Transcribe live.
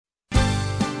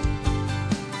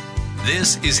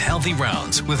This is Healthy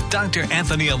Rounds with Dr.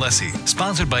 Anthony Alessi,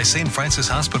 sponsored by St. Francis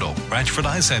Hospital, Branchford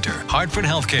Eye Center, Hartford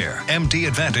Healthcare, MD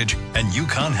Advantage, and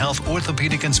Yukon Health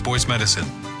Orthopedic and Sports Medicine.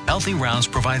 Healthy Rounds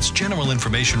provides general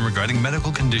information regarding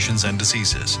medical conditions and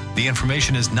diseases. The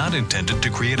information is not intended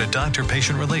to create a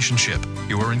doctor-patient relationship.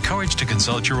 You are encouraged to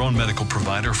consult your own medical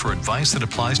provider for advice that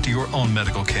applies to your own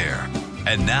medical care.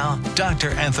 And now,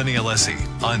 Dr. Anthony Alessi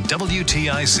on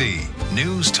WTIC,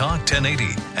 News Talk 1080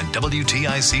 and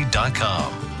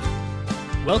WTIC.com.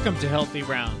 Welcome to Healthy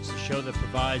Rounds, the show that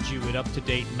provides you with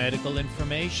up-to-date medical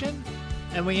information,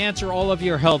 and we answer all of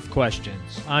your health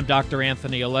questions. I'm Dr.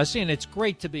 Anthony Alessi, and it's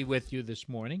great to be with you this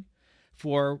morning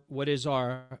for what is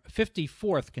our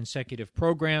 54th consecutive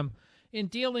program in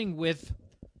dealing with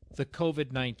the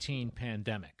COVID-19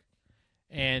 pandemic.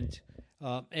 And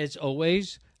as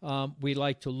always, we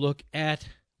like to look at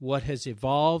what has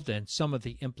evolved and some of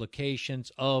the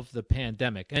implications of the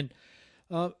pandemic. And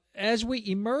as we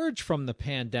emerge from the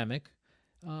pandemic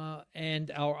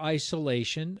and our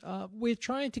isolation, we're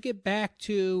trying to get back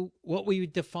to what we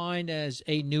define as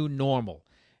a new normal.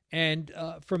 And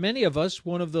for many of us,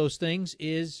 one of those things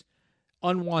is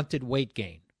unwanted weight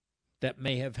gain that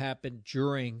may have happened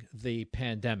during the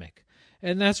pandemic.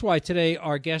 And that's why today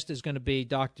our guest is going to be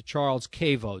Dr. Charles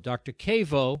Cavo. Dr.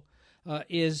 Cavo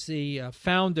is the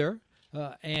founder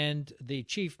and the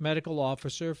chief medical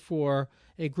officer for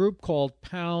a group called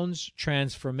Pounds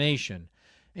Transformation.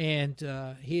 And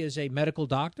he is a medical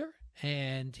doctor,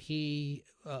 and he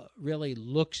really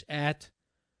looks at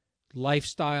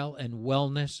lifestyle and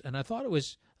wellness. And I thought it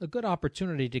was a good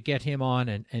opportunity to get him on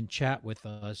and chat with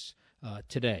us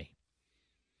today.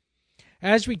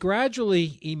 As we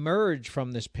gradually emerge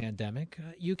from this pandemic,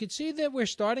 you can see that we're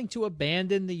starting to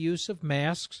abandon the use of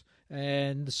masks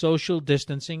and social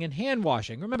distancing and hand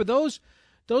washing. Remember, those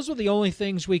were the only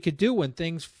things we could do when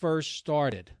things first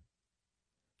started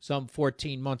some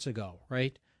 14 months ago,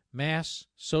 right? Masks,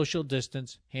 social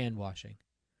distance, hand washing.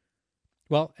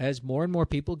 Well, as more and more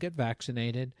people get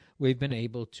vaccinated, we've been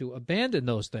able to abandon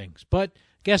those things. But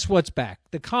guess what's back?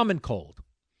 The common cold,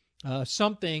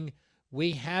 something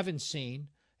we haven't seen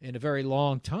in a very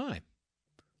long time.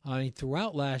 I mean,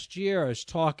 throughout last year, I was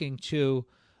talking to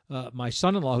my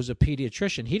son-in-law, who's a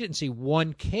pediatrician. He didn't see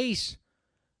one case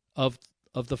of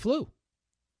the flu.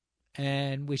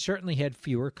 And we certainly had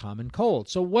fewer common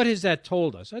colds. So what has that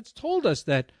told us? It's told us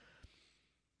that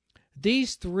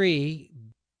these three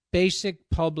basic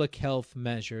public health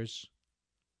measures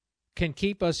can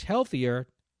keep us healthier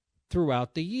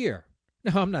throughout the year.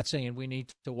 Now, I'm not saying we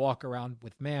need to walk around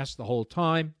with masks the whole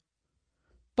time,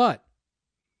 but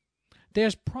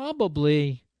there's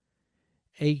probably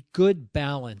a good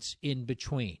balance in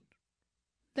between.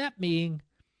 That being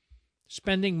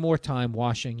spending more time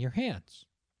washing your hands,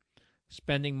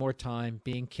 spending more time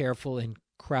being careful in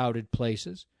crowded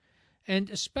places, and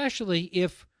especially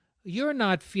if you're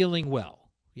not feeling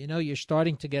well, you're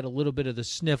starting to get a little bit of the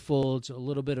sniffles, a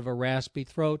little bit of a raspy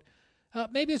throat,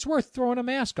 maybe it's worth throwing a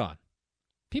mask on.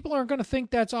 People aren't going to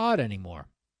think that's odd anymore.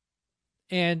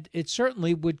 And it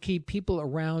certainly would keep people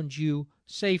around you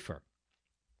safer.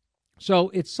 So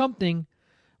it's something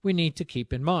we need to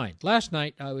keep in mind. Last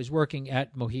night, I was working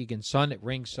at Mohegan Sun at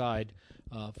ringside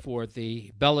for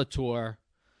the Bellator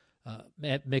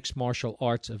Mixed Martial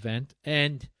Arts event.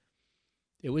 And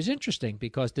it was interesting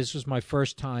because this was my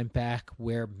first time back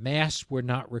where masks were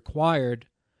not required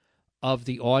of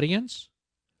the audience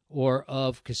or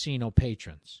of casino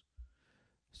patrons.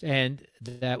 And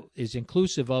that is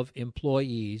inclusive of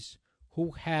employees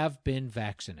who have been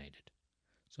vaccinated.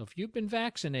 So if you've been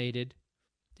vaccinated,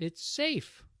 it's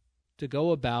safe to go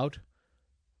about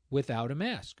without a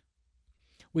mask.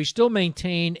 We still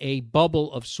maintain a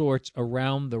bubble of sorts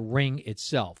around the ring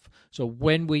itself. So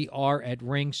when we are at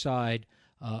ringside,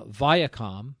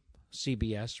 Viacom,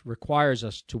 CBS, requires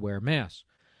us to wear masks,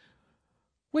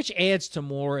 which adds to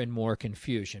more and more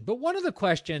confusion. But one of the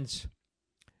questions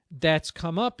that's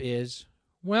come up is,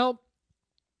 well,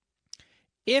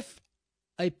 if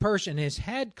a person has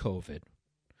had COVID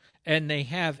and they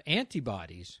have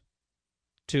antibodies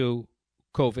to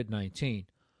COVID-19,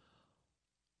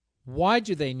 why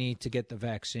do they need to get the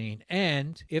vaccine?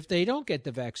 And if they don't get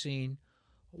the vaccine,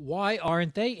 why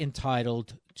aren't they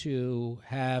entitled to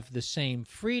have the same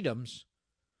freedoms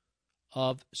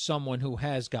of someone who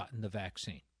has gotten the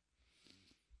vaccine?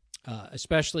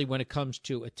 Especially when it comes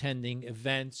to attending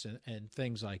events and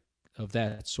things like of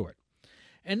that sort.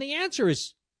 And the answer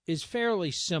is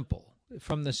fairly simple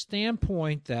from the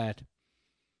standpoint that,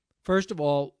 first of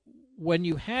all, when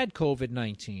you had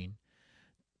COVID-19,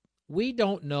 we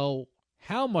don't know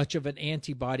how much of an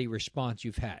antibody response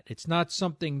you've had. It's not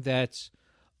something that's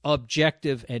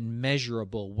objective and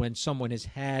measurable when someone has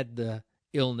had the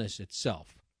illness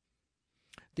itself.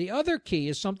 The other key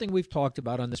is something we've talked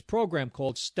about on this program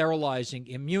called sterilizing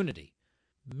immunity,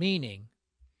 meaning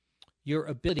your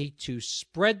ability to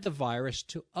spread the virus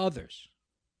to others.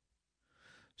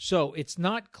 So it's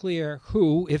not clear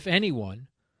who, if anyone,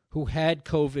 who had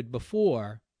COVID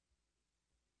before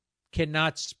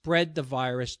cannot spread the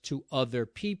virus to other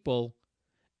people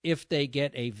if they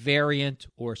get a variant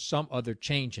or some other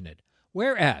change in it.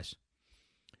 Whereas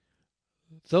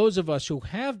those of us who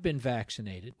have been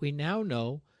vaccinated, we now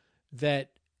know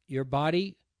that your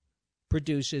body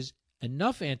produces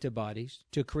enough antibodies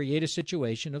to create a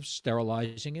situation of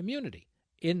sterilizing immunity,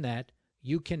 in that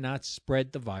you cannot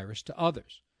spread the virus to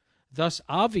others, thus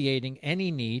obviating any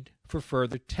need for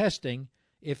further testing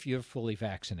if you're fully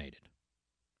vaccinated.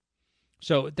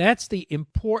 So that's the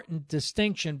important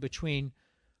distinction between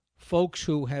folks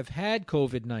who have had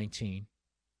COVID-19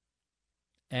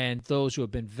 and those who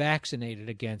have been vaccinated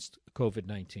against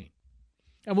COVID-19.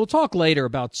 And we'll talk later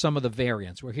about some of the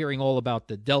variants. We're hearing all about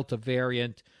the Delta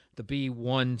variant, the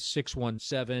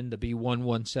B1617, the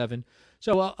B117.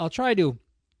 So I'll try to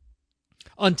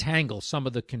untangle some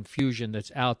of the confusion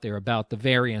that's out there about the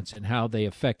variants and how they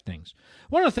affect things.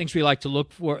 One of the things we like to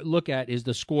look at is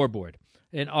the scoreboard.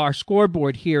 And our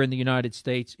scoreboard here in the United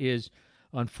States is,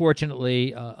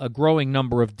 unfortunately, a growing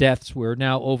number of deaths. We're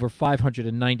now over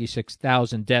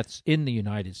 596,000 deaths in the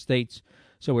United States.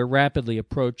 So we're rapidly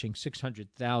approaching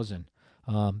 600,000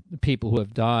 people who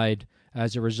have died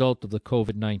as a result of the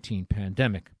COVID-19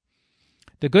 pandemic.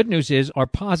 The good news is our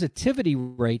positivity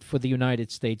rate for the United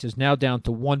States is now down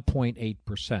to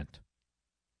 1.8%.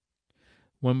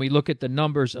 When we look at the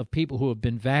numbers of people who have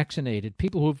been vaccinated,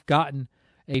 people who have gotten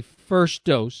a first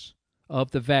dose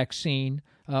of the vaccine,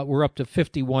 we're up to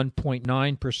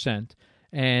 51.9%,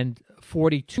 and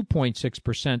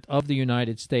 42.6% of the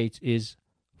United States is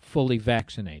fully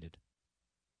vaccinated.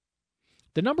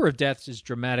 The number of deaths is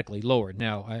dramatically lower.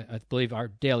 Now, I believe our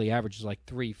daily average is like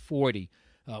 340.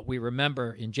 We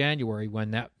remember in January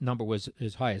when that number was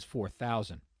as high as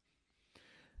 4,000.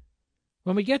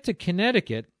 When we get to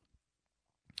Connecticut,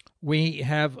 we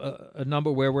have a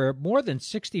number where more than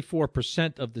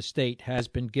 64% of the state has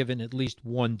been given at least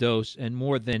one dose, and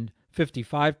more than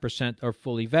 55% are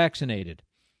fully vaccinated.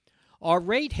 Our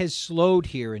rate has slowed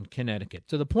here in Connecticut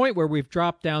to the point where we've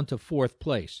dropped down to fourth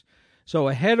place. So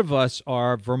ahead of us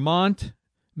are Vermont,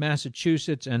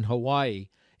 Massachusetts, and Hawaii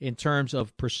in terms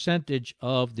of percentage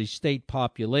of the state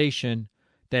population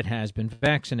that has been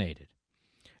vaccinated.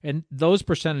 And those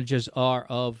percentages are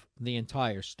of the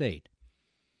entire state.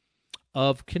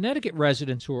 Of Connecticut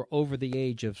residents who are over the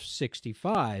age of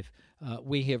 65,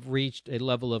 we have reached a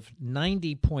level of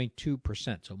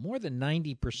 90.2%. So more than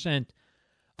 90%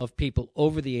 of people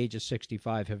over the age of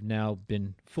 65 have now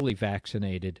been fully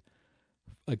vaccinated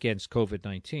against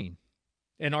COVID-19.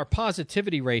 And our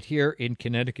positivity rate here in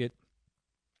Connecticut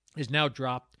is now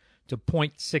dropped to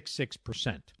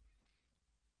 0.66%.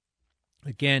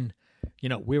 Again,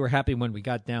 we were happy when we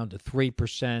got down to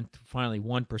 3%, finally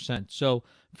 1%. So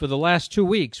for the last 2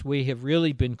 weeks, we have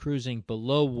really been cruising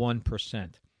below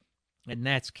 1%. And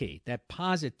that's key. That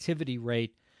positivity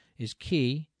rate is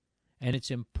key, and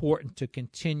it's important to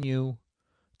continue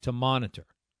to monitor.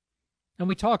 And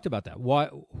we talked about that.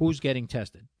 Who's getting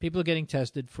tested? People are getting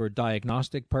tested for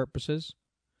diagnostic purposes,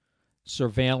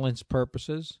 surveillance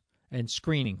purposes, and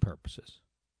screening purposes.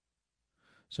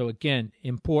 So again,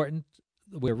 important.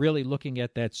 We're really looking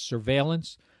at that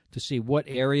surveillance to see what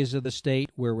areas of the state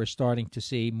where we're starting to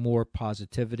see more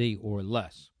positivity or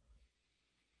less.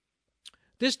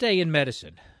 This day in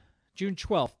medicine, June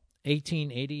 12th,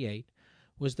 1888,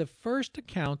 was the first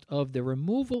account of the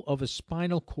removal of a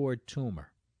spinal cord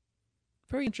tumor.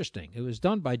 Very interesting. It was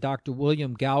done by Dr.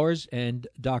 William Gowers and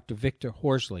Dr. Victor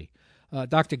Horsley.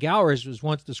 Dr. Gowers was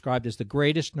once described as the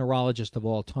greatest neurologist of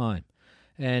all time.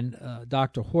 And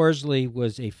Dr. Horsley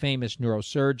was a famous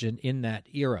neurosurgeon in that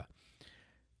era.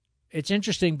 It's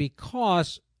interesting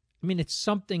because, it's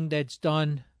something that's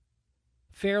done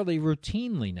fairly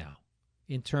routinely now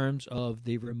in terms of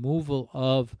the removal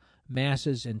of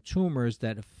masses and tumors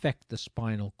that affect the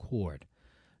spinal cord.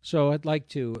 So I'd like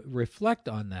to reflect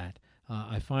on that.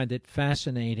 I find it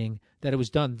fascinating that it was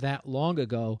done that long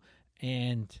ago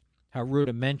and how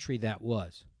rudimentary that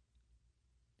was.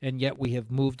 And yet we have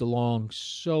moved along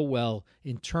so well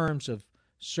in terms of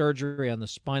surgery on the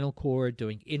spinal cord,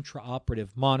 doing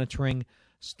intraoperative monitoring,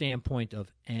 standpoint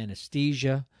of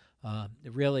anesthesia,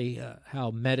 really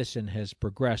how medicine has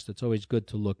progressed. It's always good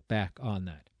to look back on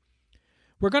that.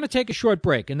 We're going to take a short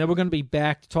break, and then we're going to be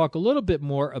back to talk a little bit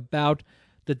more about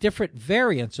the different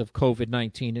variants of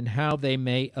COVID-19 and how they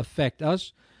may affect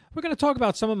us. We're going to talk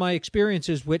about some of my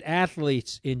experiences with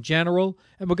athletes in general,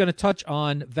 and we're going to touch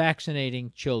on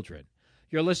vaccinating children.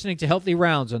 You're listening to Healthy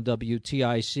Rounds on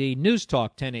WTIC News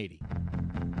Talk 1080.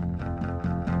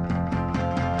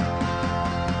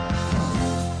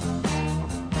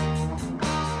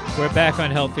 We're back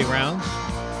on Healthy Rounds.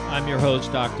 I'm your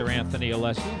host, Dr. Anthony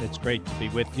Alessi, and it's great to be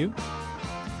with you.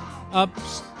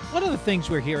 One of the things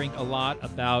we're hearing a lot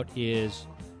about is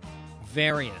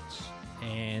variants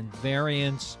and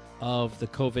variants of the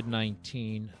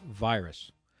COVID-19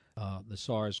 virus, the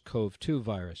SARS-CoV-2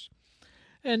 virus.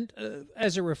 And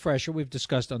as a refresher, we've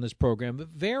discussed on this program,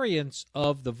 variants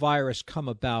of the virus come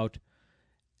about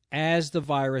as the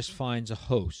virus finds a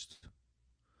host.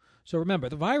 So remember,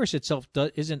 the virus itself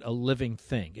isn't a living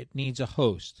thing. It needs a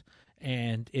host,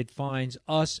 and it finds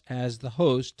us as the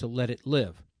host to let it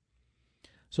live.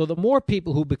 So the more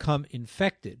people who become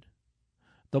infected,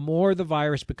 the more the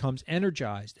virus becomes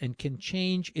energized and can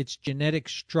change its genetic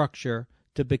structure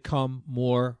to become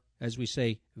more, as we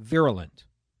say, virulent.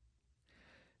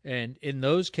 And in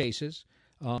those cases,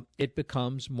 it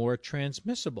becomes more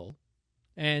transmissible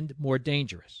and more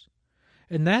dangerous.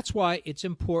 And that's why it's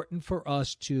important for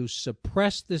us to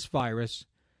suppress this virus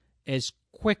as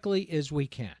quickly as we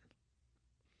can.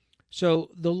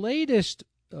 So the latest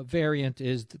variant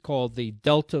is called the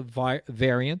Delta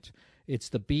variant. It's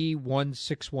the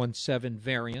B1617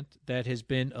 variant that has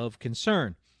been of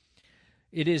concern.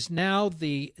 It is now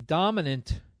the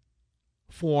dominant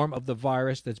form of the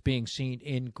virus that's being seen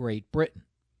in Great Britain.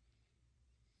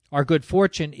 Our good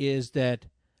fortune is that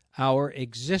our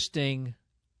existing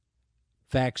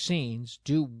vaccines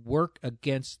do work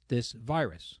against this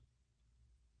virus,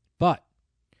 but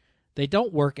they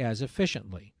don't work as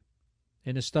efficiently.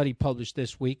 In a study published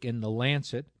this week in The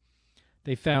Lancet,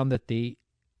 they found that the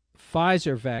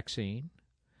Pfizer vaccine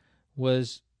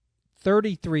was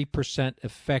 33%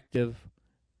 effective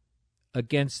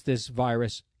against this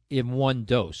virus in one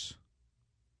dose.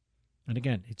 And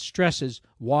again, it stresses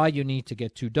why you need to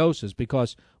get 2 doses,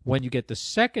 because when you get the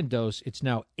second dose, it's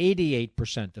now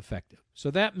 88% effective. So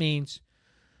that means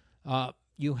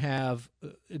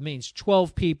it means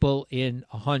 12 people in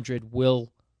 100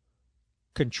 will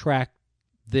contract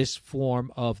this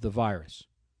form of the virus.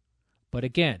 But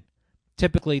again,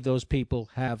 typically those people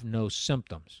have no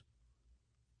symptoms.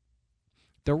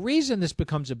 The reason this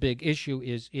becomes a big issue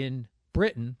is in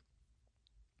Britain,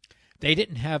 they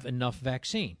didn't have enough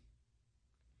vaccine.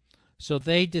 So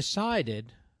they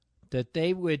decided that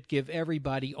they would give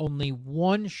everybody only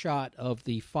 1 shot of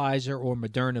the Pfizer or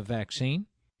Moderna vaccine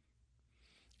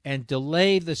and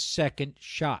delay the second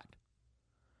shot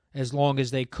as long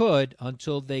as they could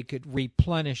until they could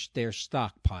replenish their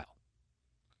stockpile.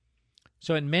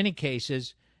 So in many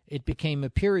cases, it became a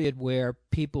period where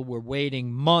people were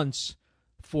waiting months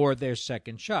for their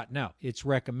second shot. Now, it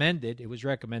was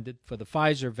recommended for the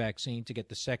Pfizer vaccine to get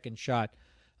the second shot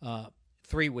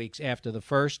 3 weeks after the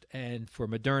first, and for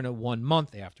Moderna 1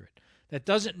 month after it. That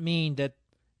doesn't mean that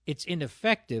it's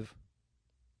ineffective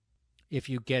if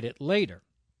you get it later.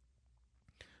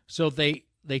 So they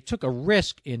took a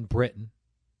risk in Britain,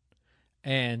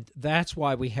 and that's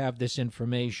why we have this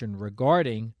information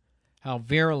regarding how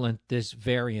virulent this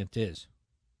variant is.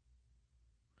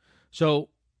 So,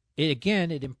 it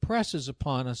impresses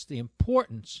upon us the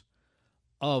importance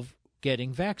of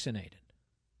getting vaccinated.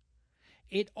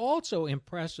 It also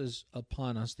impresses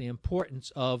upon us the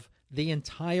importance of the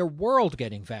entire world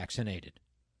getting vaccinated.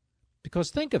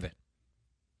 Because think of it.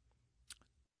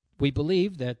 We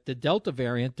believe that the Delta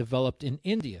variant developed in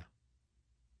India,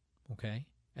 okay?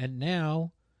 And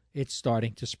now it's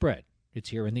starting to spread. It's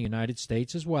here in the United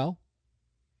States as well.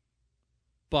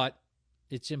 But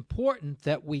it's important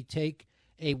that we take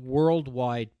a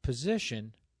worldwide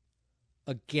position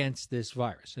against this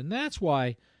virus. And that's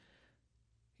why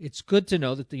it's good to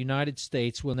know that the United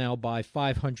States will now buy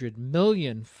 500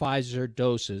 million Pfizer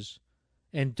doses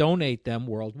and donate them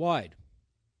worldwide,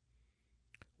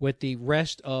 with the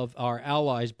rest of our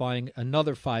allies buying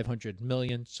another 500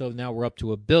 million, so now we're up to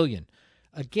 1 billion.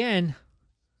 Again,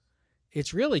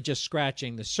 it's really just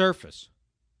scratching the surface.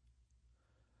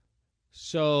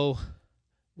 So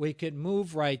we could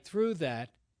move right through that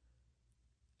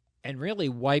and really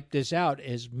wipe this out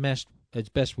as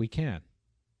best we can.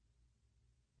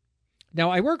 Now,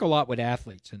 I work a lot with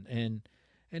athletes, and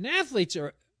athletes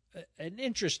are an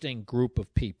interesting group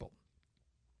of people.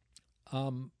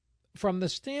 From the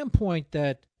standpoint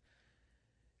that,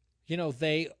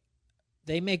 they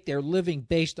make their living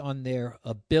based on their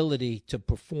ability to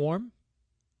perform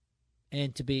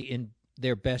and to be in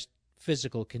their best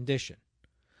physical condition.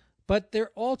 But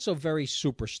they're also very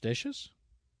superstitious.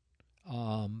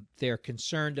 They're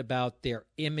concerned about their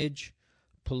image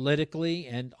politically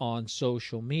and on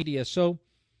social media. So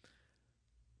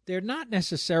they're not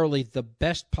necessarily the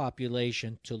best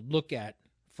population to look at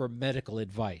for medical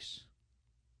advice.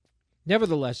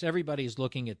 Nevertheless, everybody is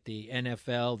looking at the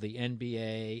NFL, the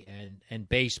NBA, and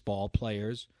baseball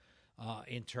players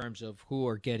in terms of who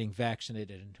are getting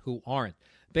vaccinated and who aren't.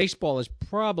 Baseball has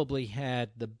probably had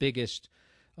the biggest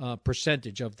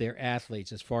percentage of their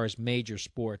athletes as far as major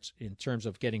sports in terms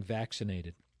of getting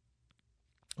vaccinated.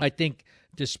 I think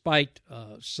despite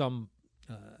some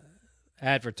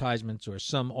advertisements or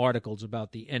some articles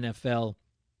about the NFL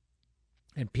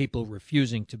and people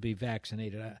refusing to be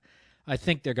vaccinated, I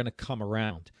think they're going to come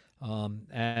around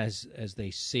as they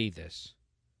see this.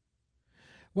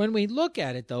 When we look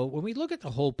at it, though, when we look at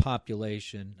the whole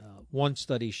population, one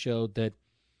study showed that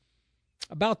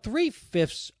about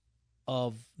 3/5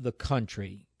 of the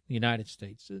country, the United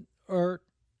States, are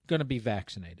going to be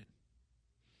vaccinated.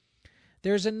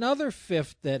 There's another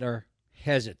fifth that are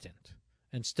hesitant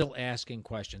and still asking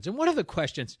questions. And one of the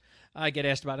questions I get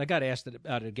asked about, I got asked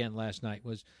about it again last night,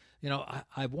 was,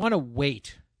 I want to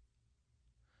wait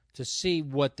to see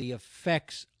what the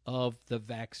effects of the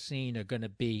vaccine are going to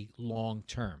be long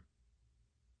term.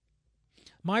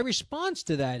 My response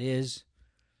to that is,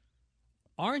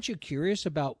 aren't you curious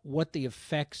about what the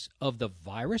effects of the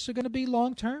virus are going to be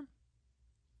long term?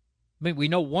 I mean, we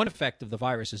know one effect of the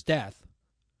virus is death,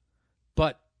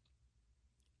 but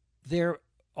there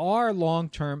are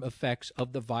long-term effects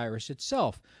of the virus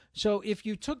itself. So if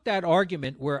you took that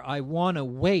argument where I want to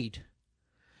wait,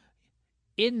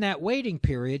 in that waiting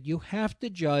period, you have to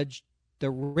judge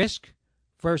the risk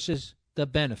versus the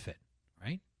benefit,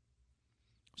 right?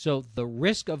 So the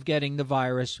risk of getting the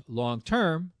virus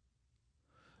long-term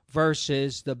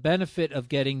versus the benefit of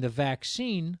getting the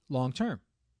vaccine long-term.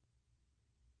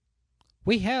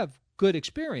 We have good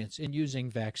experience in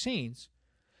using vaccines,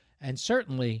 and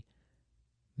certainly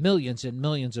millions and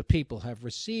millions of people have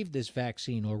received this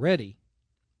vaccine already,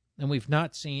 and we've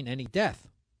not seen any death.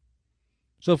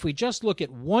 So if we just look at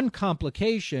one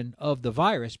complication of the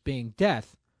virus being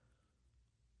death,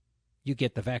 you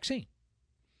get the vaccine.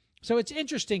 So it's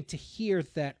interesting to hear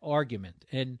that argument,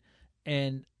 and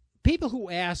people who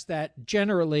ask that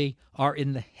generally are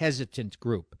in the hesitant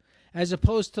group, as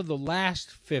opposed to the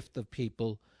last fifth of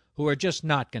people who are just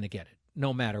not going to get it,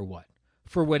 no matter what,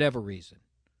 for whatever reason.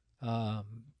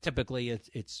 Typically,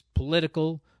 it's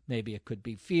political. Maybe it could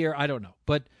be fear. I don't know.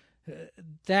 But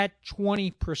that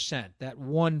 20%, that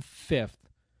 1/5,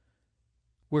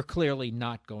 we're clearly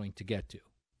not going to get to.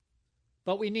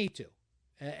 But we need to.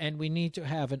 And we need to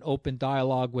have an open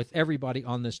dialogue with everybody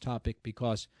on this topic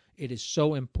because it is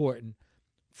so important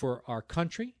for our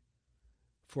country,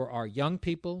 for our young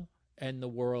people, and the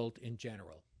world in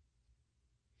general.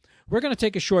 We're going to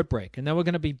take a short break, and then we're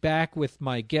going to be back with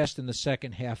my guest in the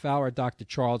second half hour, Dr.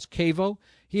 Charles Cavo.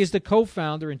 He is the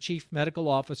co-founder and chief medical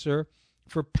officer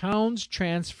for Pounds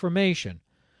Transformation.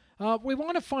 We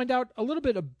want to find out a little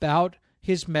bit about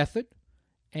his method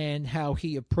and how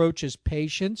he approaches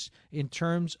patients in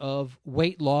terms of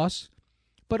weight loss,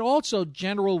 but also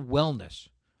general wellness,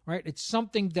 right? It's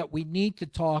something that we need to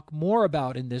talk more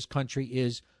about in this country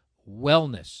is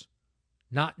wellness,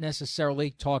 not necessarily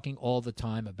talking all the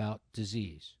time about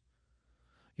disease.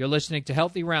 You're listening to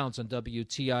Healthy Rounds on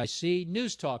WTIC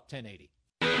News Talk 1080.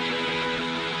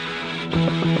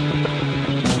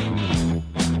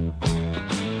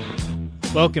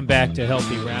 Welcome back to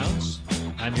Healthy Rounds.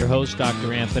 I'm your host,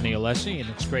 Dr. Anthony Alessi, and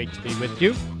it's great to be with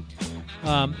you.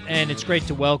 And it's great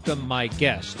to welcome my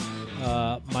guest.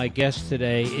 My guest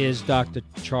today is Dr.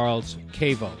 Charles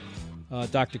Cavo.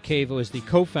 Dr. Cavo is the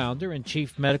co-founder and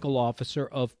chief medical officer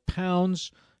of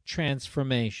Pounds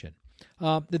Transformation.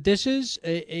 This is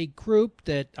a group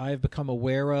that I've become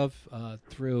aware of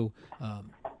through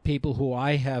people who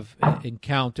I have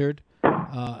encountered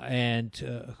and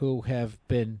who have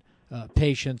been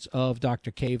patients of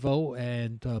Dr. Cavo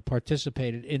and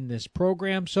participated in this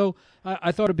program. So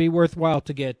I thought it'd be worthwhile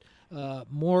to get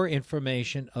more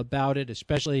information about it,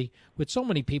 especially with so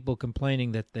many people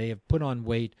complaining that they have put on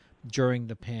weight during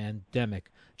the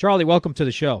pandemic. Charlie, welcome to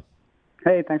the show.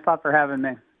 Hey, thanks a lot for having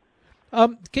me.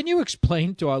 Can you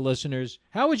explain to our listeners,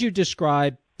 how would you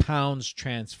describe Pounds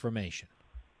Transformation?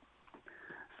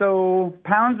 So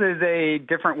Pounds is a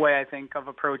different way, I think, of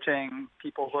approaching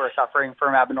people who are suffering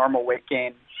from abnormal weight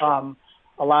gain. A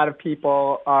lot of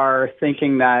people are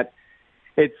thinking that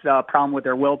it's a problem with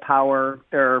their willpower,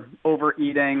 they're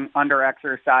overeating,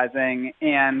 under-exercising,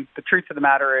 and the truth of the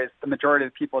matter is the majority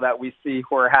of the people that we see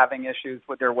who are having issues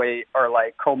with their weight are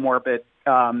like comorbid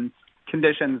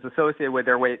conditions associated with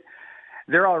their weight,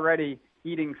 they're already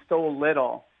eating so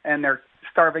little and they're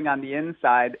starving on the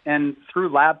inside. And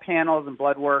through lab panels and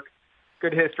blood work,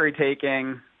 good history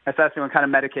taking, assessing what kind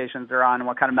of medications they're on and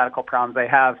what kind of medical problems they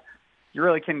have, you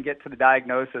really can get to the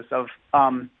diagnosis of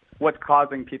what's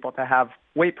causing people to have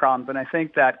weight problems. And I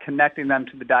think that connecting them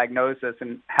to the diagnosis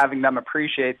and having them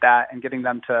appreciate that and getting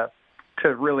them to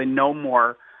really know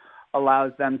more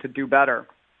allows them to do better.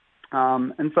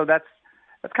 And so that's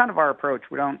kind of our approach.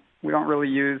 We don't really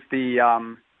use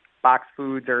the box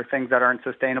foods or things that aren't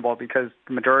sustainable, because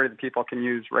the majority of the people can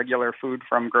use regular food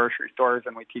from grocery stores,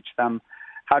 and we teach them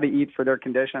how to eat for their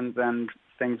conditions, and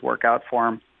things work out for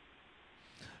them.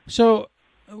 So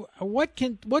what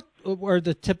are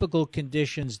the typical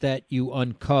conditions that you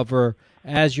uncover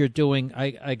as you're doing,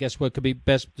 I guess, what could be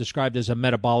best described as a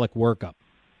metabolic workup?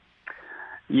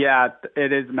 Yeah,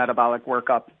 it is a metabolic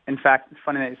workup. In fact, it's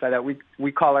funny that you say that.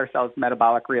 We call ourselves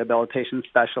metabolic rehabilitation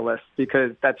specialists,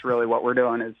 because that's really what we're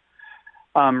doing, is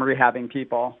rehabbing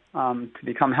people to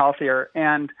become healthier.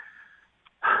 And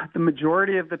the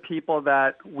majority of the people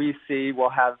that we see will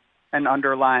have an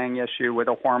underlying issue with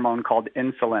a hormone called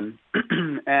insulin.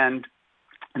 And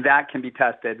that can be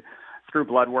tested through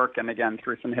blood work and, again,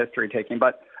 through some history taking.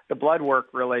 But the blood work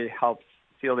really helps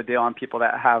seal the deal on people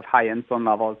that have high insulin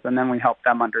levels, and then we help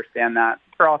them understand that.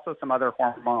 There are also some other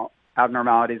hormonal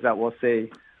abnormalities that we'll see,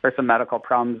 or some medical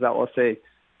problems that we'll see.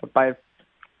 But by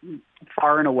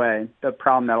far and away, the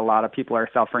problem that a lot of people are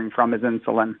suffering from is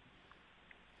insulin.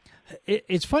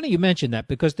 It's funny you mentioned that,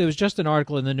 because there was just an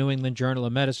article in the New England Journal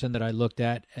of Medicine that I looked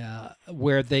at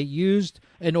where they used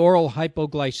an oral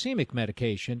hypoglycemic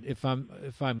medication, if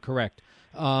I'm correct,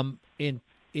 in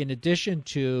addition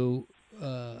to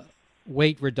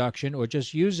weight reduction, or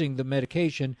just using the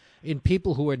medication in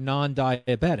people who are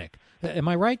non-diabetic. Am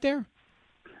I right there?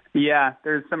 Yeah,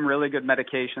 there's some really good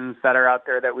medications that are out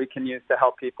there that we can use to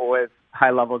help people with high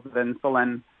levels of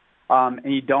insulin.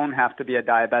 And you don't have to be a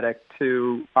diabetic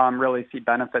to really see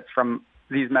benefits from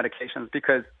these medications,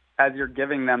 because as you're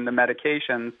giving them the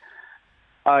medications,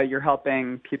 you're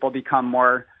helping people become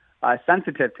more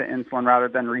sensitive to insulin rather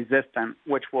than resistant,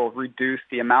 which will reduce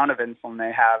the amount of insulin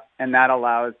they have, and that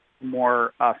allows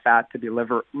more fat to be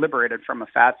liberated from a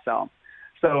fat cell.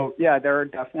 So, yeah, there are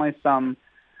definitely some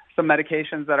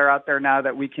medications that are out there now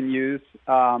that we can use,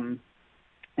 and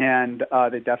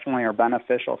they definitely are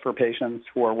beneficial for patients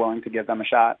who are willing to give them a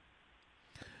shot.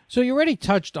 So you already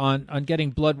touched on getting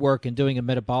blood work and doing a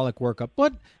metabolic workup.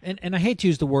 And I hate to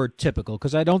use the word typical,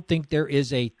 because I don't think there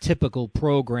is a typical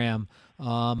program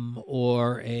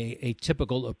or a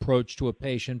typical approach to a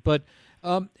patient. But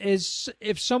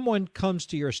if someone comes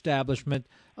to your establishment,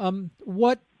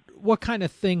 what kind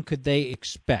of thing could they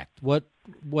expect?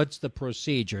 What's the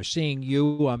procedure? Seeing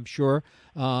you, I'm sure,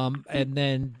 and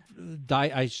then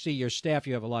I see your staff.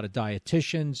 You have a lot of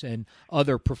dietitians and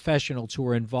other professionals who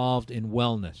are involved in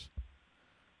wellness.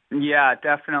 Yeah,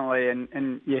 definitely,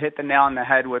 and you hit the nail on the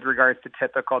head with regards to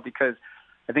typical, because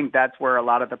I think that's where a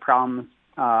lot of the problems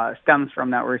stems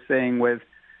from that we're seeing with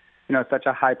such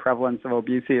a high prevalence of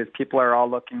obesity, is people are all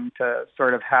looking to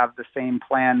sort of have the same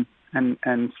plan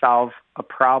and solve a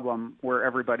problem where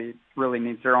everybody really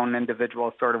needs their own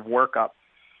individual sort of workup.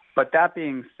 But that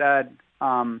being said,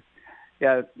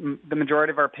 the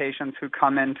majority of our patients who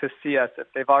come in to see us, if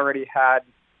they've already had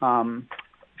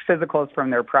physicals from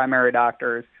their primary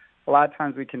doctors, a lot of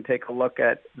times we can take a look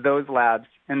at those labs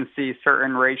and see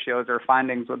certain ratios or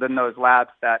findings within those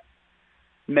labs that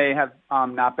may have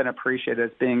not been appreciated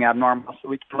as being abnormal. So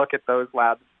we can look at those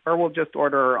labs, or we'll just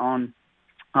order our own.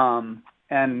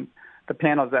 And the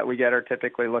panels that we get are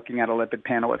typically looking at a lipid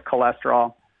panel with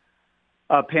cholesterol,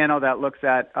 a panel that looks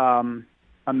at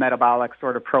a metabolic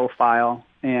sort of profile,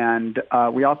 and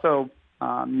we also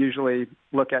usually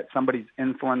look at somebody's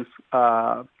insulin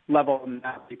level, and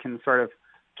that you can sort of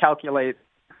calculate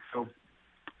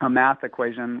a math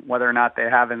equation whether or not they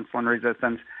have insulin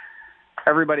resistance.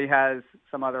 Everybody has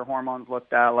some other hormones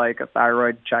looked at, like a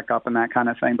thyroid checkup and that kind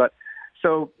of thing. But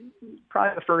so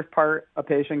probably the first part a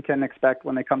patient can expect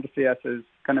when they come to see us is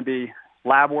going to be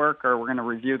lab work, or we're going to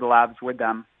review the labs with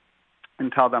them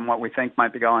and tell them what we think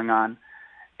might be going on.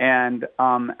 And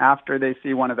after they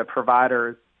see one of the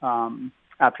providers,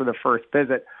 after the first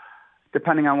visit,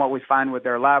 depending on what we find with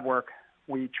their lab work,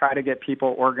 we try to get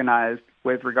people organized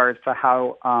with regards to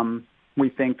how we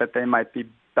think that they might be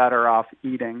better off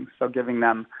eating. So giving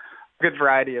them a good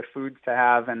variety of foods to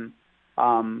have, and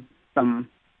some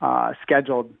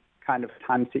scheduled kind of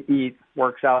time to eat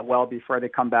works out well before they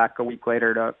come back a week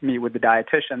later to meet with the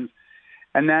dietitians.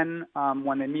 And then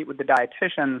when they meet with the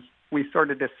dietitians, we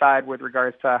sort of decide with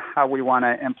regards to how we want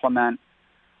to implement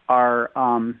our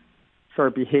sort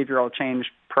of behavioral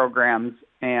change programs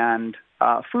and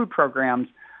food programs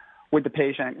with the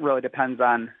patient really depends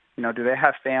on, do they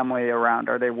have family around?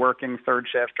 Are they working third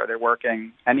shift? Are they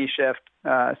working any shift?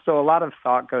 So a lot of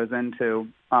thought goes into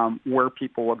where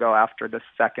people will go after the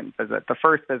second visit. The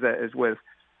first visit is with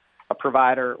a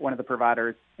provider, one of the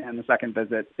providers, and the second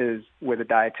visit is with a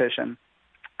dietitian.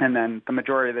 And then the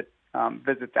majority of the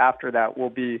visits after that will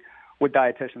be with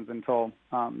dietitians until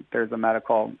there's a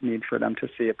medical need for them to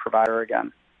see a provider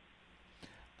again.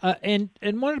 And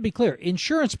wanted to be clear,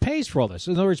 insurance pays for all this.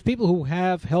 In other words, people who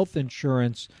have health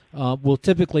insurance will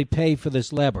typically pay for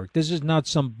this lab work. This is not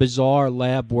some bizarre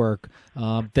lab work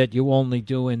that you only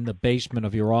do in the basement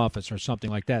of your office or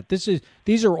something like that.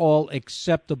 These are all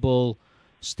acceptable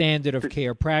standard of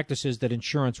care practices that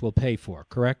insurance will pay for,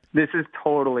 correct? This is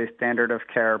totally standard of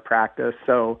care practice.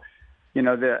 So,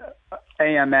 the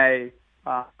AMA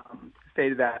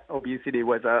stated that obesity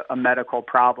was a medical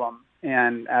problem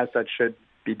and as such should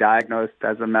be diagnosed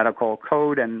as a medical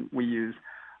code, and we use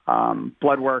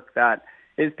blood work that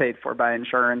is paid for by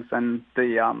insurance, and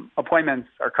the appointments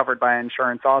are covered by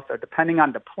insurance also. Depending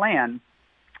on the plan,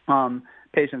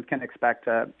 patients can expect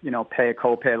to, pay a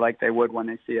copay like they would when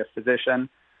they see a physician.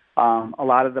 A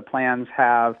lot of the plans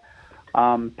have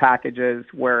packages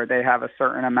where they have a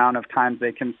certain amount of times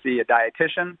they can see a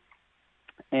dietitian,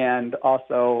 and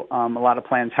also a lot of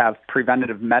plans have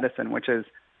preventative medicine, which is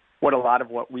what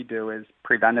what we do is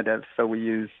preventative, so we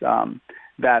use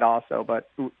that also. But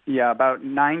yeah, about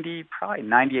 98%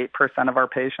 of our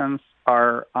patients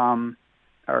are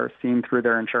seen through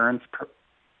their insurance.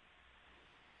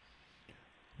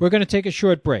 We're going to take a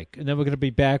short break, and then we're going to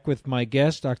be back with my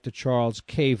guest, Dr. Charles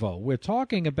Cavo. We're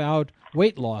talking about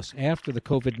weight loss after the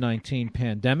COVID-19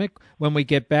 pandemic. When we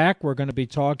get back, we're going to be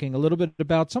talking a little bit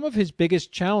about some of his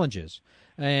biggest challenges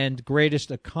and greatest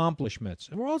accomplishments.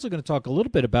 And we're also going to talk a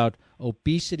little bit about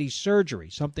obesity surgery,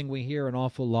 something we hear an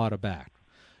awful lot about.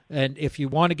 And if you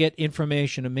want to get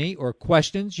information of me or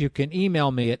questions, you can email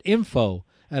me at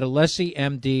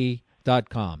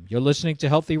info@alessimd.com. You're listening to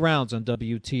Healthy Rounds on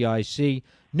WTIC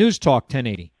News Talk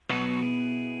 1080.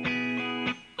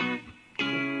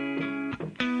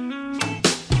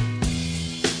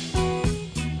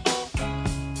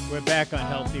 We're back on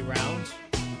Healthy Rounds.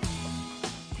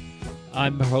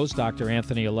 I'm your host, Dr.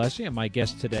 Anthony Alessi, and my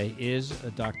guest today is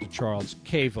Dr. Charles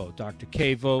Cavo. Dr.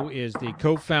 Cavo is the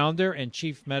co-founder and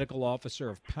chief medical officer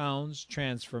of Pounds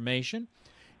Transformation.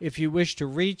 If you wish to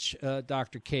reach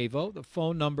Dr. Cavo, the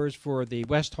phone numbers for the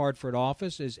West Hartford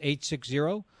office is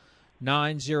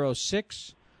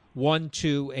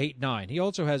 860-906-1289. He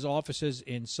also has offices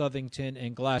in Southington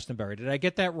and Glastonbury. Did I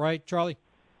get that right, Charlie?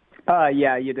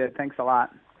 Yeah, you did. Thanks a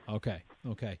lot. Okay.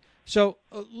 So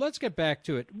let's get back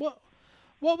to it. What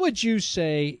would you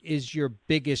say is your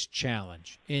biggest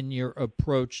challenge in your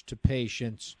approach to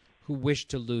patients who wish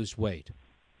to lose weight?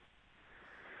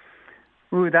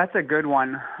 Ooh, that's a good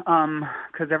one,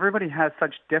 because everybody has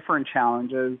such different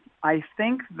challenges. I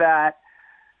think that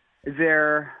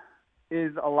there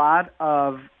is a lot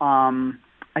of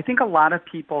I think a lot of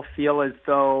people feel as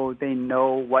though they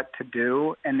know what to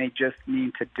do and they just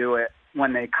need to do it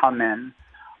when they come in.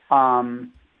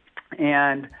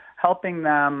 And helping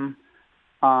them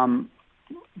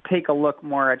take a look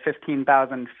more at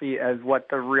 15,000 feet as what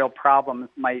the real problems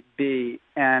might be,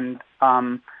 and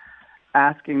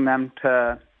asking them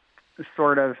to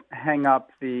sort of hang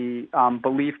up the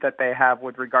belief that they have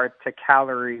with regards to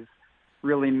calories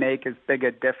really make as big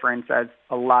a difference as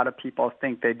a lot of people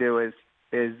think they do is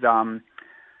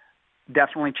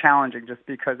definitely challenging, just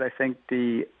because I think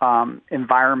the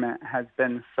environment has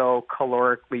been so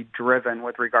calorically driven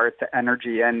with regards to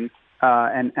energy and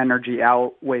energy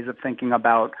out ways of thinking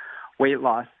about weight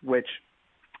loss, which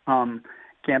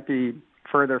can't be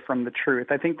further from the truth.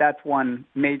 I think that's one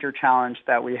major challenge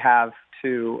that we have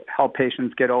to help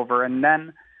patients get over. And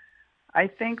then I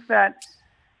think that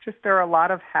just there are a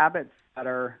lot of habits that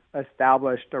are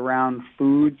established around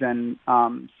foods and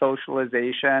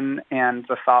socialization and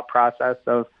the thought process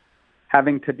of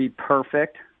having to be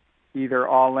perfect, either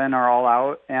all in or all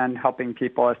out, and helping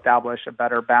people establish a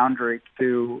better boundary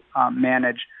to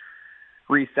manage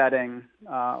resetting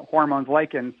hormones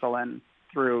like insulin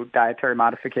through dietary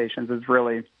modifications is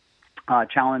really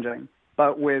challenging.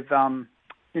 But with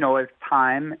with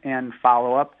time and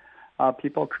follow-up,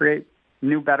 people create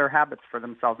new, better habits for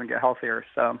themselves and get healthier.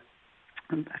 So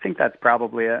I think that's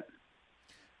probably it.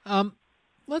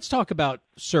 Let's talk about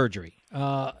surgery.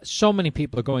 So many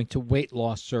people are going to weight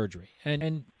loss surgery.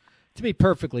 And to be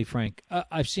perfectly frank,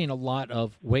 I've seen a lot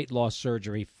of weight loss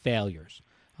surgery failures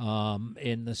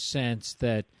in the sense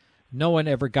that no one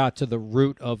ever got to the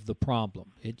root of the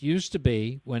problem. It used to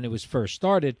be, when it was first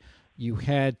started, you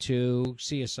had to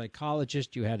see a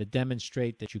psychologist. You had to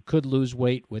demonstrate that you could lose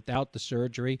weight without the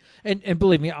surgery. And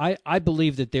believe me, I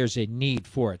believe that there's a need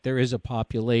for it. There is a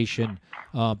population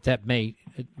that may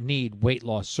need weight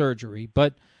loss surgery.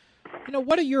 But,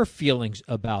 what are your feelings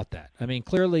about that? I mean,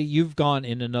 clearly you've gone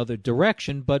in another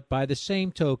direction, but by the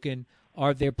same token,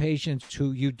 are there patients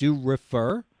who you do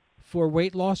refer for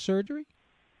weight loss surgery?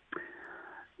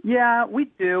 Yeah, we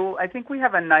do. I think we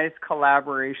have a nice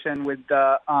collaboration with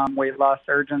the weight loss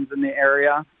surgeons in the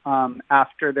area.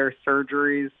 After their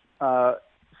surgeries,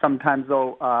 sometimes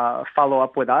they'll follow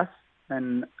up with us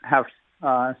and have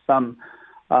some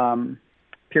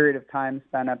period of time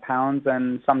spent at Pounds,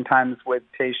 and sometimes with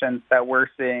patients that we're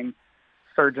seeing,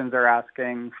 surgeons are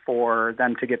asking for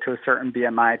them to get to a certain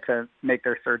BMI to make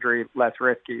their surgery less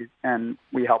risky, and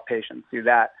we help patients do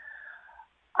that.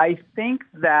 I think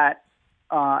that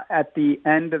at the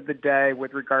end of the day,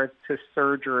 with regards to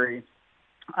surgery,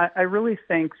 I really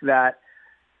think that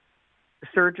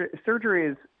surgery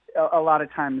is, a lot of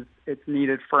times, it's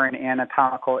needed for an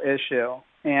anatomical issue.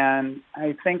 And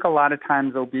I think a lot of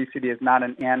times obesity is not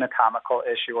an anatomical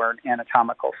issue or an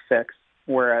anatomical fix,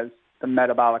 whereas the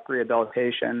metabolic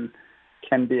rehabilitation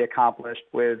can be accomplished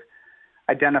with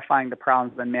identifying the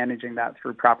problems and managing that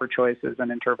through proper choices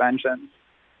and interventions.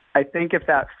 I think if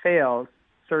that fails,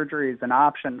 surgery is an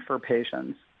option for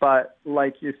patients. But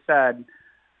like you said,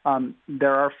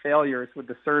 there are failures with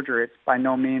the surgery. It's by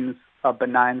no means a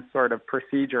benign sort of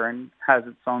procedure and has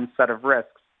its own set of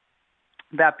risks.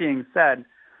 That being said,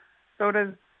 so does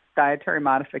dietary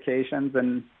modifications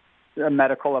and a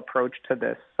medical approach to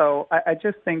this. So I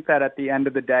just think that at the end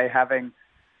of the day, having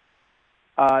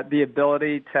the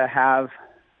ability to have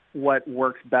what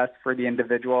works best for the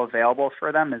individual available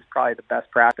for them is probably the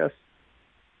best practice.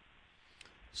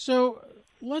 So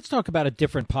let's talk about a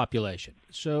different population.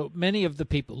 So many of the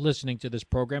people listening to this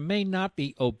program may not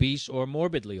be obese or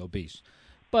morbidly obese,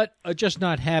 but are just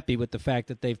not happy with the fact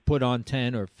that they've put on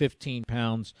 10 or 15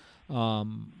 pounds,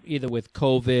 either with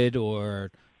COVID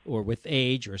or with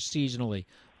age or seasonally.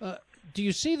 Do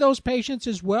you see those patients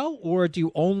as well, or do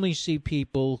you only see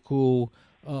people who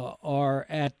are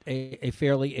at a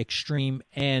fairly extreme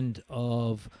end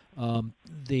of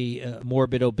the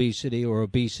morbid obesity or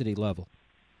obesity level?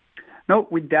 No,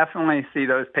 we definitely see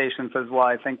those patients as well.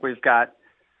 I think we've got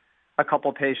a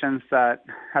couple patients that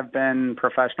have been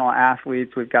professional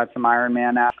athletes. We've got some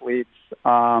Ironman athletes,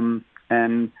 and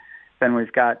then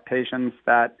we've got patients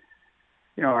that,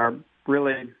 are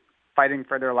really fighting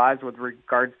for their lives with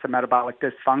regards to metabolic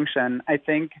dysfunction. I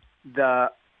think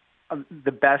the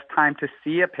best time to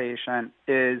see a patient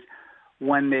is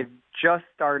when they've just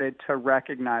started to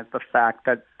recognize the fact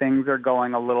that things are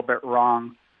going a little bit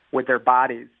wrong with their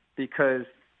bodies, because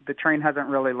the train hasn't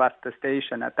really left the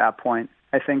station at that point.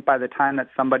 I think by the time that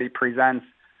somebody presents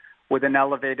with an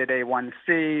elevated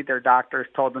A1C, their doctors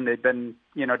told them they've been,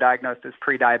 diagnosed as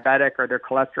pre-diabetic, or their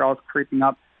cholesterol is creeping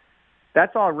up.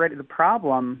 That's already the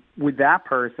problem with that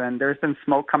person. There's been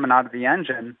smoke coming out of the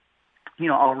engine,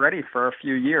 already for a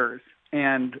few years,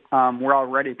 and we're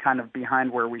already kind of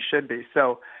behind where we should be.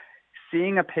 So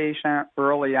seeing a patient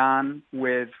early on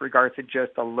with regards to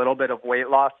just a little bit of weight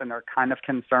loss and they're kind of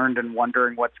concerned and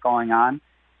wondering what's going on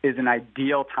is an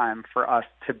ideal time for us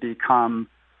to become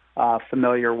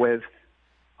familiar with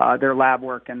their lab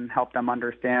work and help them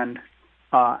understand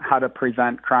how to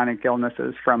prevent chronic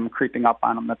illnesses from creeping up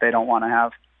on them that they don't want to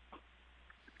have.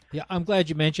 Yeah, I'm glad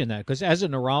you mentioned that, because as a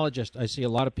neurologist, I see a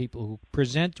lot of people who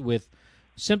present with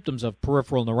symptoms of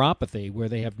peripheral neuropathy where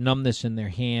they have numbness in their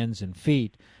hands and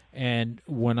feet. And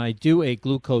when I do a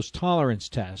glucose tolerance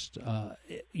test,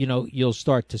 you'll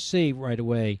start to see right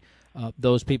away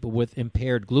those people with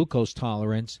impaired glucose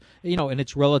tolerance, and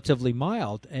it's relatively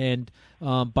mild. And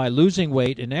by losing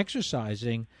weight and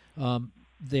exercising,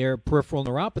 their peripheral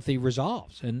neuropathy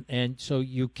resolves. And so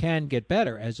you can get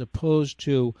better as opposed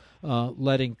to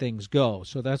letting things go.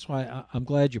 So that's why I'm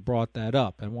glad you brought that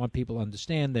up. I want people to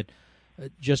understand that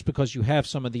just because you have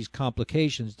some of these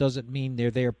complications doesn't mean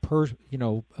they're there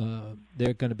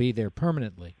they're going to be there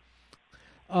permanently.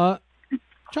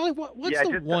 Charlie, what's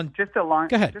one?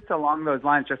 Go ahead. Just along those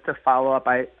lines, just to follow up,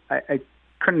 I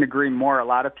couldn't agree more. A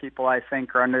lot of people, I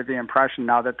think, are under the impression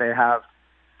now that they have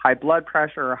high blood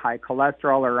pressure or high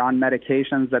cholesterol or on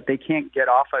medications that they can't get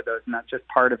off of those, and that's just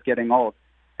part of getting old.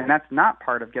 And that's not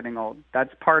part of getting old.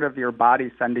 That's part of your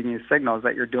body sending you signals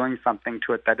that you're doing something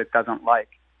to it that it doesn't like.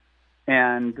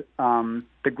 And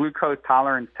the glucose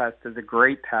tolerance test is a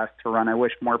great test to run. I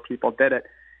wish more people did it.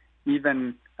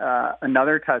 Even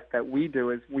another test that we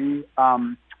do is we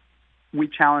we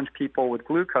challenge people with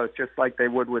glucose just like they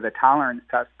would with a tolerance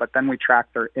test, but then we track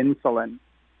their insulin.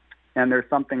 And there's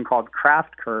something called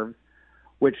Kraft curves,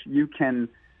 which you can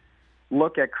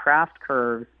look at Kraft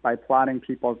curves by plotting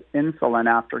people's insulin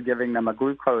after giving them a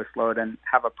glucose load and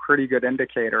have a pretty good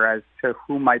indicator as to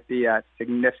who might be at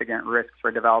significant risk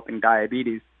for developing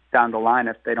diabetes down the line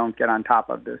if they don't get on top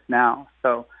of this now.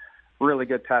 So really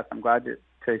good test. I'm glad to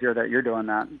hear that you're doing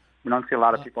that. We don't see a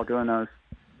lot of people doing those.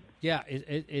 Yeah,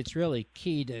 it's really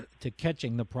key to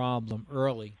catching the problem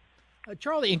early.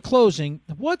 Charlie, in closing,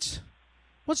 what's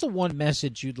the one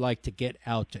message you'd like to get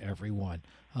out to everyone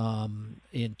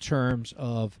in terms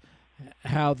of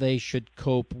how they should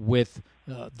cope with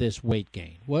this weight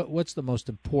gain? What's the most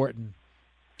important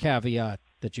caveat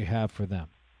that you have for them?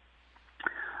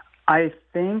 I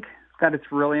think that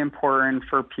it's really important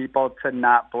for people to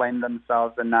not blame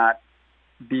themselves and not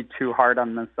be too hard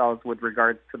on themselves with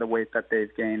regards to the weight that they've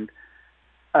gained,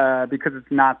 because it's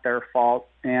not their fault,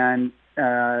 and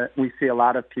we see a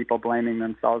lot of people blaming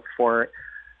themselves for it.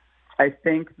 I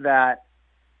think that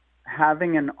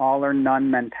having an all or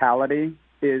none mentality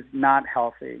is not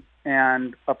healthy,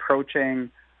 and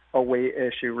approaching a weight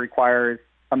issue requires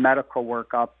a medical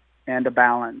workup and a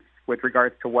balance with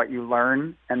regards to what you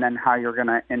learn and then how you're going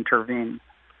to intervene.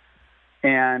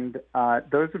 And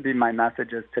those would be my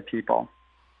messages to people.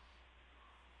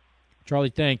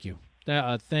 Charlie, thank you.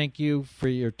 Thank you for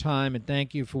your time, and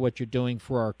thank you for what you're doing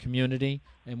for our community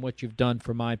and what you've done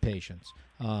for my patients.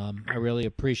 I really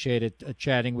appreciate it.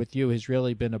 Chatting with you has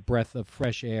really been a breath of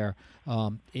fresh air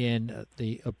in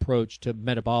the approach to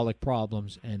metabolic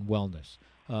problems and wellness.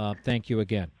 Thank you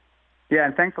again. Yeah,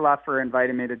 and thanks a lot for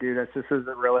inviting me to do this. This is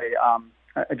a really, I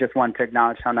just wanted to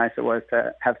acknowledge how nice it was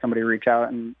to have somebody reach out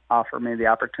and offer me the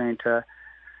opportunity to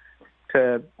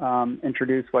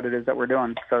introduce what it is that we're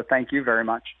doing. So thank you very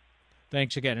much.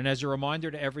 Thanks again. And as a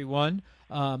reminder to everyone,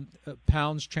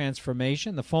 Pounds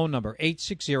Transformation, the phone number,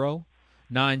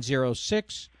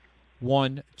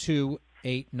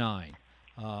 860-906-1289,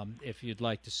 if you'd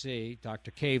like to see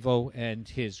Dr. Cavo and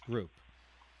his group.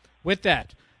 With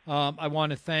that, I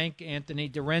want to thank Anthony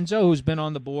DiRenzo, who's been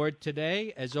on the board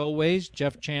today. As always,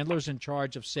 Jeff Chandler's in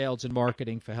charge of sales and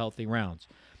marketing for Healthy Rounds.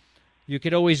 You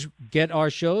could always get our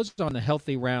shows on the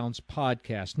Healthy Rounds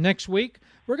podcast. Next week,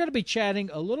 we're going to be chatting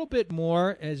a little bit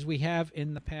more, as we have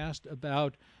in the past,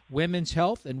 about women's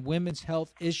health and women's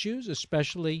health issues,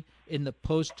 especially in the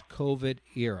post-COVID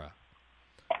era.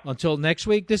 Until next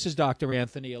week, this is Dr.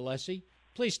 Anthony Alessi.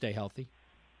 Please stay healthy.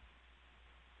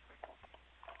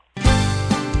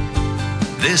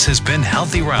 This has been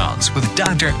Healthy Rounds with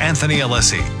Dr. Anthony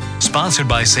Alessi, sponsored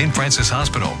by St. Francis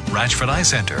Hospital, Ratchford Eye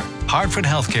Center, Hartford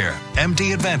Healthcare,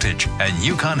 MD Advantage, and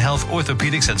UConn Health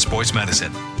Orthopedics and Sports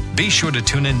Medicine. Be sure to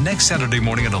tune in next Saturday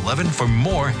morning at 11 for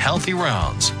more Healthy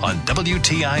Rounds on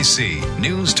WTIC,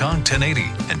 News Talk 1080,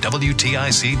 and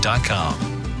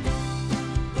WTIC.com.